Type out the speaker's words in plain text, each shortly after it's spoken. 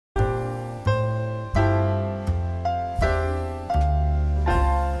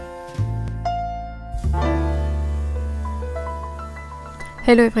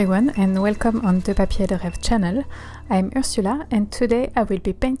Hello everyone and welcome on the Papier de Rêve channel. I'm Ursula and today I will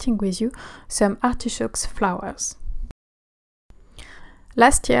be painting with you some artichokes flowers.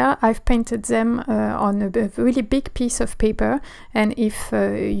 Last year I've painted them on a really big piece of paper, and if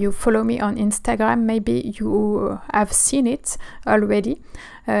you follow me on Instagram maybe you have seen it already,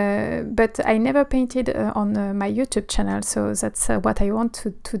 but I never painted on my YouTube channel, so that's what I want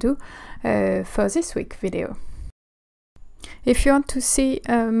to do for this week video. If you want to see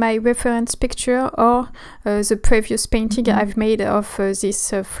my reference picture or the previous painting I've made of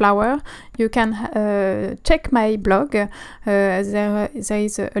this flower, you can check my blog. There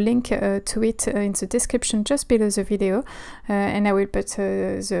is a link to it in the description just below the video, and I will put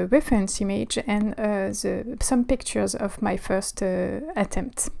the reference image and some pictures of my first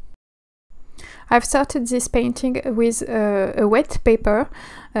attempt. I've started this painting with a wet paper,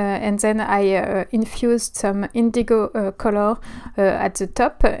 and then I infused some indigo color at the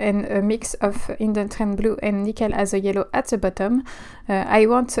top and a mix of Indanthrene blue and nickel as a yellow at the bottom. I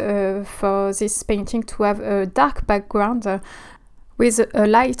want for this painting to have a dark background with a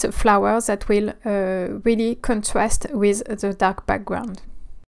light flower that will really contrast with the dark background.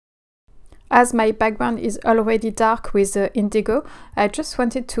 As my background is already dark with indigo, I just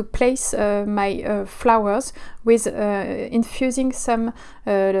wanted to place my flowers with infusing some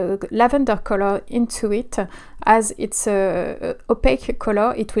lavender color into it. As it's a opaque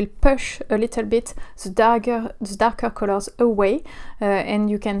color, it will push a little bit the darker colors away, and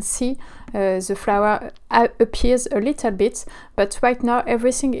you can see the flower appears a little bit, but right now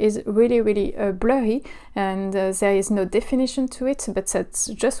everything is really blurry, and there is no definition to it, but that's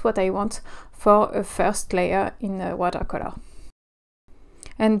just what I want for a first layer in watercolor.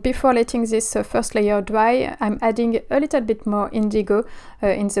 And before letting this first layer dry, I'm adding a little bit more indigo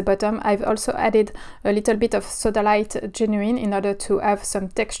in the bottom. I've also added a little bit of Sodalite genuine in order to have some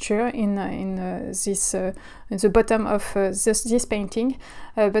texture in the bottom of this painting,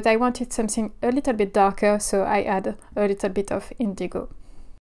 but I wanted something a little bit darker, so I add a little bit of indigo.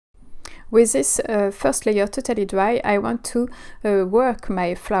 With this first layer totally dry, I want to work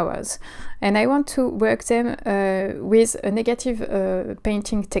my flowers, and I want to work them with a negative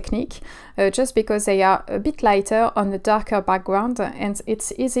painting technique, just because they are a bit lighter on a darker background, and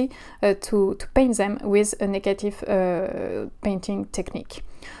it's easy to paint them with a negative painting technique.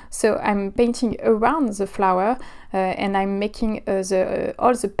 So I'm painting around the flower, and I'm making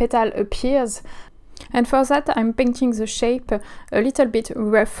all the petal appears. And for that I'm painting the shape a little bit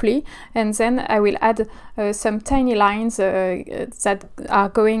roughly, and then I will add some tiny lines that are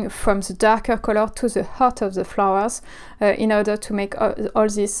going from the darker color to the heart of the flowers in order to make all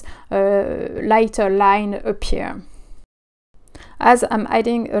this lighter line appear. As I'm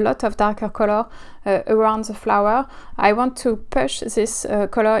adding a lot of darker color around the flower, I want to push this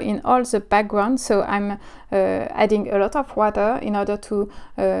color in all the background, so I'm adding a lot of water in order to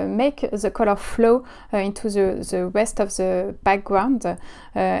make the color flow into the rest of the background,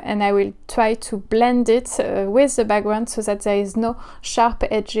 and I will try to blend it with the background so that there is no sharp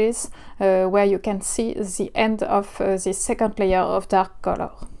edges where you can see the end of this second layer of dark color.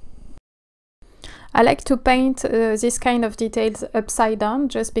 I like to paint this kind of details upside down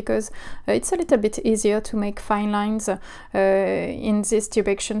just because it's a little bit easier to make fine lines in this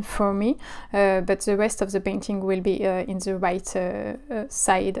direction for me, but the rest of the painting will be in the right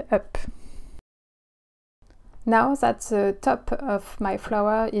side up. Now that the top of my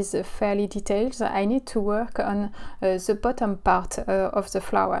flower is fairly detailed, I need to work on the bottom part of the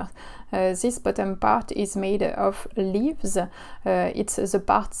flower. This bottom part is made of leaves. It's the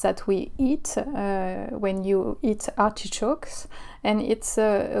part that we eat when you eat artichokes, and it's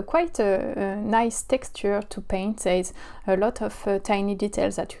quite a nice texture to paint. There is a lot of tiny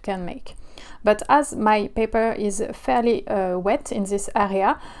details that you can make. But as my paper is fairly wet in this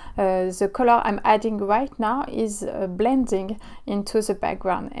area, the color I'm adding right now is blending into the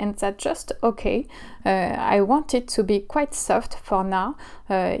background, and that's just okay. I want it to be quite soft for now.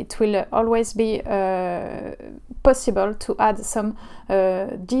 It will always be possible to add some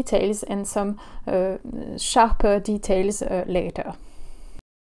details and some sharper details later.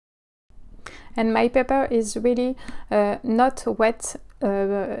 And my paper is really not wet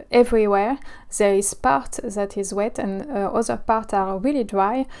everywhere. There is part that is wet and other parts are really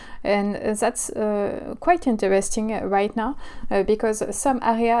dry, and that's quite interesting right now because some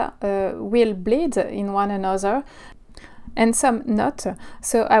area will bleed in one another. and some not.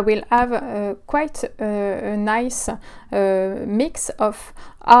 So I will have quite a nice mix of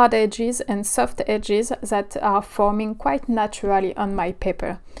hard edges and soft edges that are forming quite naturally on my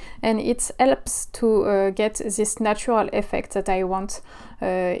paper, and it helps to get this natural effect that I want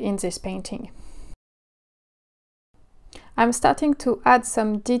in this painting. I'm starting to add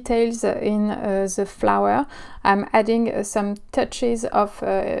some details in the flower. I'm adding some touches of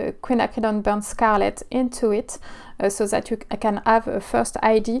Quinacridone burnt scarlet into it so that you can have a first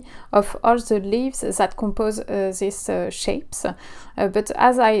idea of all the leaves that compose these shapes. But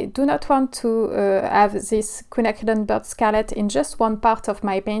as I do not want to have this Quinacridone burnt scarlet in just one part of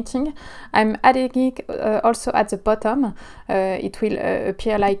my painting, I'm adding it also at the bottom. It will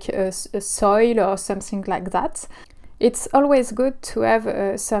appear like a soil or something like that. It's always good to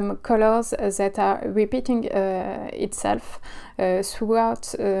have some colors that are repeating itself throughout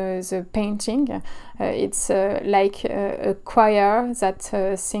the painting. It's like a choir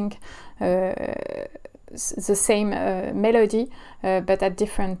that sing the same melody but at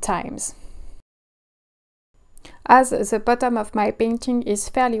different times. As the bottom of my painting is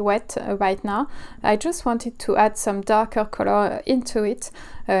fairly wet right now, I just wanted to add some darker color into it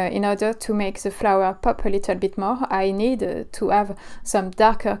in order to make the flower pop a little bit more. I need to have some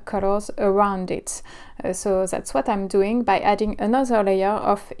darker colors around it. So that's what I'm doing by adding another layer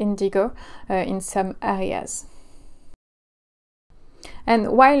of indigo in some areas.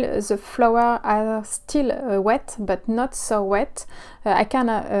 And while the flowers are still wet but not so wet, I can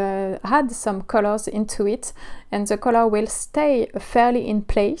add some colors into it, and the color will stay fairly in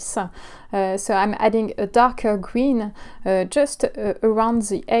place. So I'm adding a darker green just around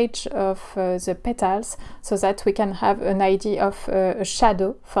the edge of the petals, so that we can have an idea of a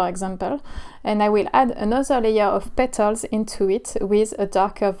shadow, for example. And I will add another layer of petals into it with a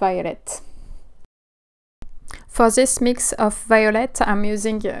darker violet. For this mix of violet, I'm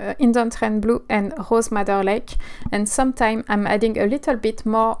using Indanthrene blue and Rose Madder Lake, and sometimes I'm adding a little bit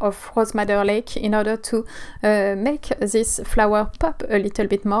more of Rose Madder Lake in order to make this flower pop a little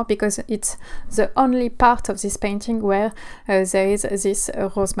bit more, because it's the only part of this painting where there is this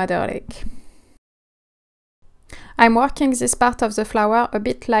Rose Madder Lake. I'm working this part of the flower a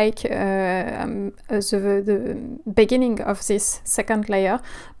bit like the beginning of this second layer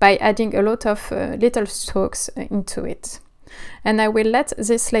by adding a lot of little strokes into it. And I will let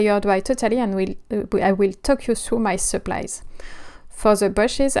this layer dry totally, and I will talk you through my supplies. For the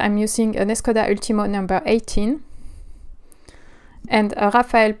brushes, I'm using an Escoda Último number 18 and a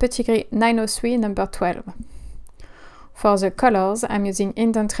Raphaël Petit Gris 903 number 12. For the colors, I'm using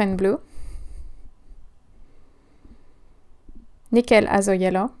Indanthrene blue, Nickel Azo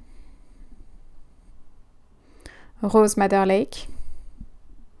Yellow, Rose Madder Lake,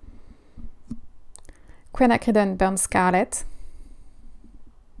 Quinacridone burnt scarlet,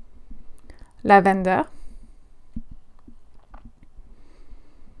 Lavender,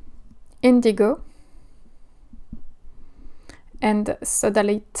 Indigo, and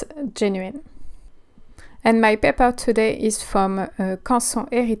Sodalite Genuine. And my paper today is from Canson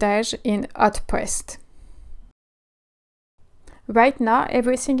Héritage in hot pressed. Right now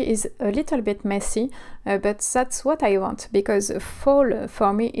everything is a little bit messy, but that's what I want, because fall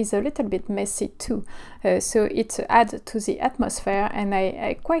for me is a little bit messy too, so it adds to the atmosphere and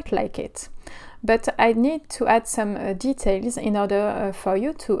I quite like it. But I need to add some details in order for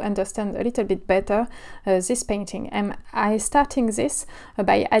you to understand a little bit better this painting. And I'm starting this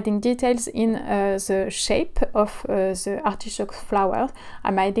by adding details in the shape of the artichoke flower.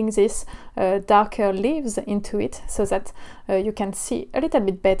 I'm adding this darker leaves into it so that you can see a little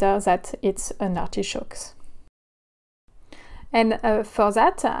bit better that it's an artichoke. And for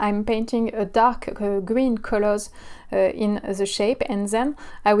that I'm painting a dark green colors in the shape, and then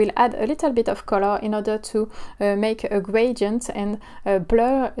I will add a little bit of color in order to make a gradient and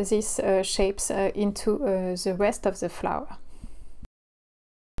blur these shapes into the rest of the flower.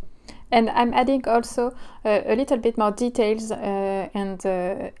 And I'm adding also a little bit more details and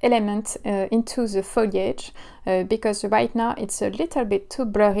elements into the foliage, because right now it's a little bit too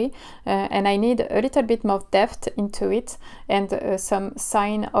blurry and I need a little bit more depth into it and some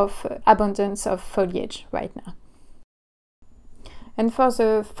sign of abundance of foliage right now. And for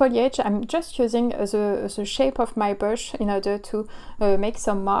the foliage, I'm just using the shape of my brush in order to make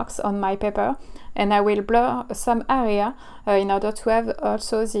some marks on my paper, and I will blur some area in order to have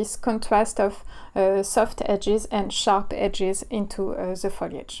also this contrast of soft edges and sharp edges into the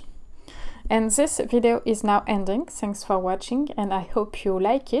foliage. And this video is now ending. Thanks for watching and I hope you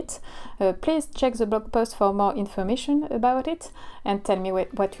like it. Please check the blog post for more information about it and tell me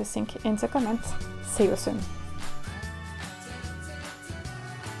what you think in the comments. See you soon.